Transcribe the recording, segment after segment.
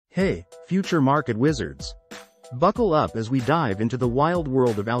Hey, future market wizards. Buckle up as we dive into the wild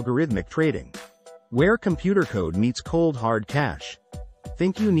world of algorithmic trading, where computer code meets cold hard cash.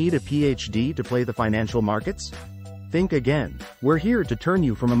 Think you need a PhD to play the financial markets? Think again. We're here to turn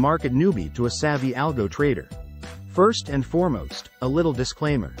you from a market newbie to a savvy algo trader. First and foremost, a little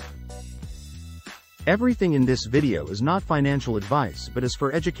disclaimer. Everything in this video is not financial advice but is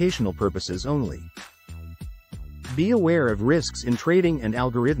for educational purposes only. Be aware of risks in trading and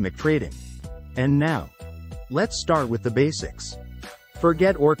algorithmic trading. And now, let's start with the basics.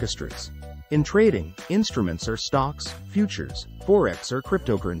 Forget orchestras. In trading, instruments are stocks, futures, forex or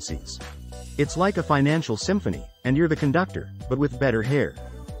cryptocurrencies. It's like a financial symphony, and you're the conductor, but with better hair.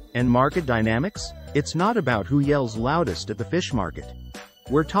 And market dynamics? It's not about who yells loudest at the fish market.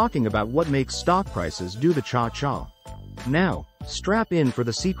 We're talking about what makes stock prices do the cha-cha. Now, strap in for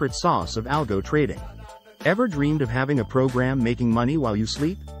the secret sauce of algo trading. Ever dreamed of having a program making money while you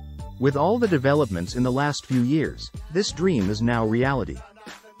sleep? With all the developments in the last few years, this dream is now reality.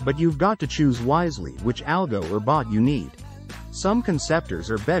 But you've got to choose wisely which algo or bot you need. Some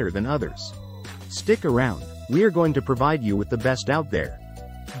conceptors are better than others. Stick around, we are going to provide you with the best out there.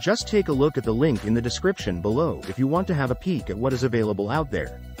 Just take a look at the link in the description below if you want to have a peek at what is available out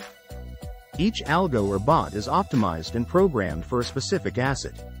there. Each algo or bot is optimized and programmed for a specific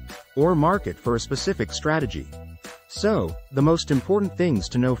asset or market for a specific strategy. So, the most important things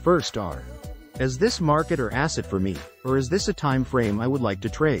to know first are: is this market or asset for me, or is this a time frame I would like to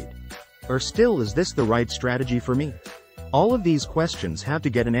trade? Or still, is this the right strategy for me? All of these questions have to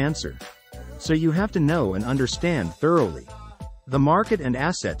get an answer. So you have to know and understand thoroughly the market and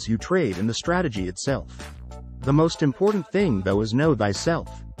assets you trade and the strategy itself. The most important thing though is know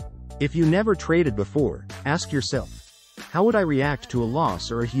thyself. If you never traded before, ask yourself, how would I react to a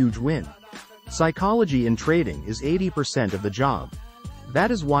loss or a huge win? Psychology in trading is 80% of the job.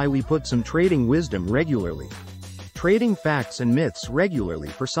 That is why we put some trading wisdom regularly, trading facts and myths regularly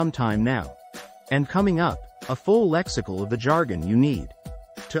for some time now. And coming up, a full lexical of the jargon you need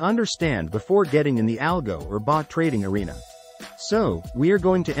to understand before getting in the algo or bot trading arena. So, we are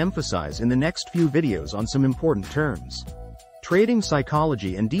going to emphasize in the next few videos on some important terms, trading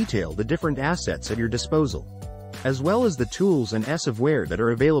psychology, and detail the different assets at your disposal, as well as the tools and software that are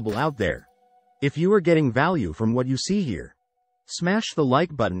available out there. If you are getting value from what you see here, smash the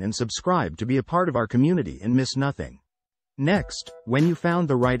like button and subscribe to be a part of our community and miss nothing. Next, when you found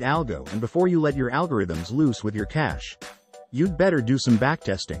the right algo and before you let your algorithms loose with your cash, you'd better do some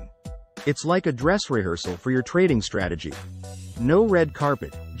backtesting. It's like a dress rehearsal for your trading strategy. No red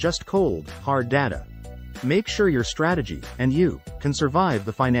carpet, just cold, hard data. Make sure your strategy, and you, can survive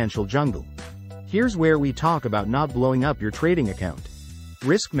the financial jungle. Here's where we talk about not blowing up your trading account.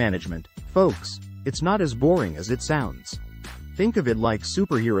 Risk management, folks. It's not as boring as it sounds. Think of it like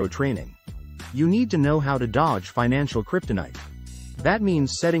superhero training. You need to know how to dodge financial kryptonite. That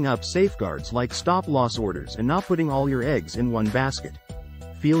means setting up safeguards like stop-loss orders and not putting all your eggs in one basket.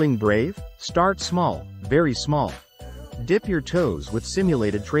 Feeling brave? Start small, very small. Dip your toes with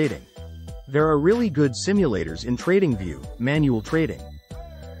simulated trading. There are really good simulators in TradingView, manual trading,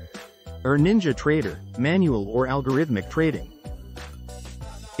 or NinjaTrader, manual or algorithmic trading.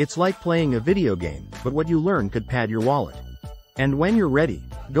 It's like playing a video game, but what you learn could pad your wallet. And when you're ready,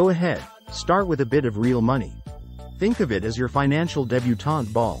 go ahead, start with a bit of real money. Think of it as your financial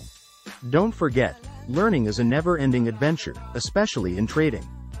debutante ball. Don't forget, learning is a never-ending adventure, especially in trading.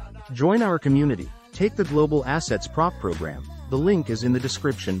 Join our community, take the Global Assets Prop Program, the link is in the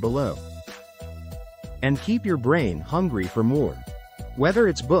description below. And keep your brain hungry for more. Whether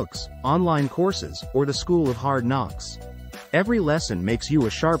it's books, online courses, or the School of Hard Knocks, every lesson makes you a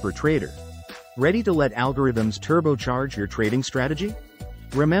sharper trader. Ready to let algorithms turbocharge your trading strategy?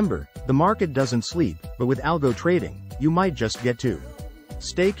 Remember, the market doesn't sleep, but with algo trading, you might just get to.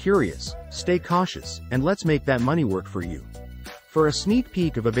 Stay curious, stay cautious, and let's make that money work for you. For a sneak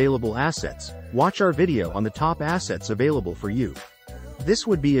peek of available assets, watch our video on the top assets available for you. This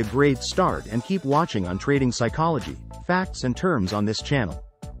would be a great start, and keep watching on trading psychology, facts and terms on this channel.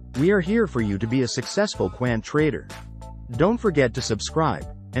 We are here for you to be a successful quant trader. Don't forget to subscribe,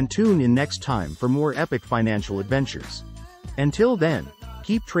 and tune in next time for more epic financial adventures. Until then,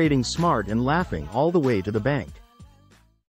 keep trading smart and laughing all the way to the bank.